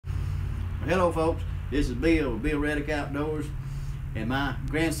Hello folks, this is Bill with Bill Reddick Outdoors, and my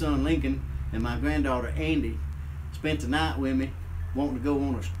grandson Lincoln and my granddaughter Andy spent the night with me wanting to go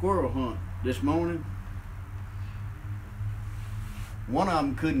on a squirrel hunt this morning. One of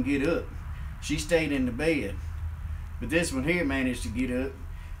them couldn't get up. She stayed in the bed. But this one here managed to get up,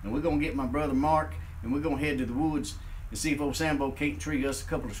 and we're gonna get my brother Mark and we're gonna head to the woods and see if old Sambo can't tree us a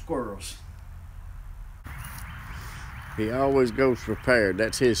couple of squirrels. He always goes prepared.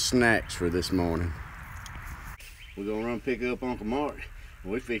 That's his snacks for this morning. We're gonna run pick up Uncle Mark,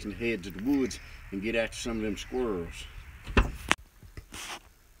 and we're fixing to head to the woods and get after some of them squirrels.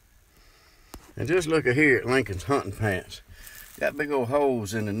 And just look at here at Lincoln's hunting pants. Got big old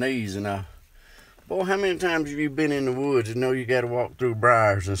holes in the knees, and boy, how many times have you been in the woods and know you gotta walk through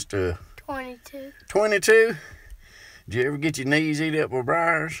briars and stuff? 22. 22? Did you ever get your knees eat up with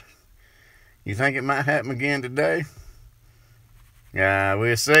briars? You think it might happen again today? Yeah,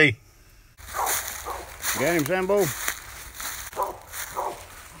 we'll see. Got him, Sambo?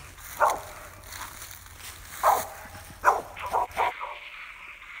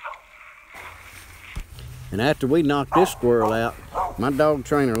 And after we knocked this squirrel out, my dog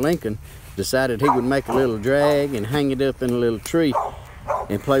trainer Lincoln decided he would make a little drag and hang it up in a little tree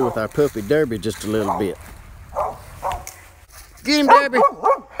and play with our puppy Derby just a little bit. Get him, Derby!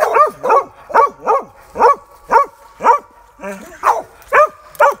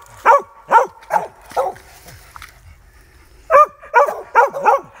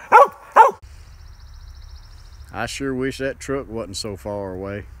 I sure wish that truck wasn't so far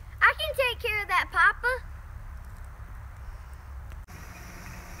away. I can take care of that, Papa.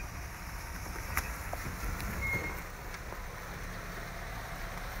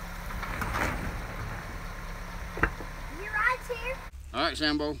 You're right here. All right,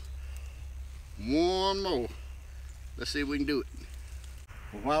 Sambo. One more. Let's see if we can do it.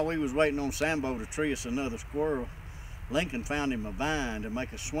 Well, while we was waiting on Sambo to tree us another squirrel, Lincoln found him a vine to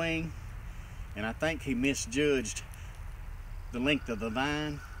make a swing, and I think he misjudged the length of the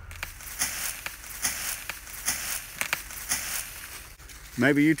vine.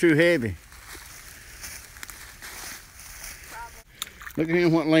 Maybe you're too heavy. Look at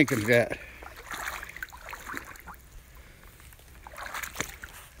him, what Lincoln's got.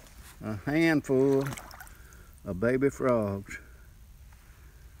 A handful of baby frogs.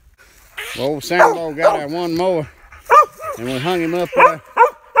 Well, old Sambo got our one more, and we hung him up there,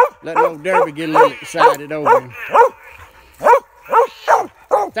 letting old Derby get a little excited over him.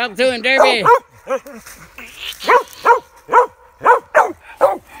 Talk to him, Derby.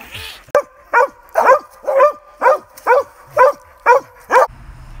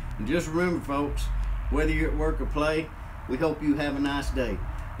 And just remember, folks, whether you're at work or play, we hope you have a nice day.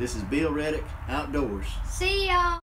 This is Bill Reddick Outdoors. See y'all.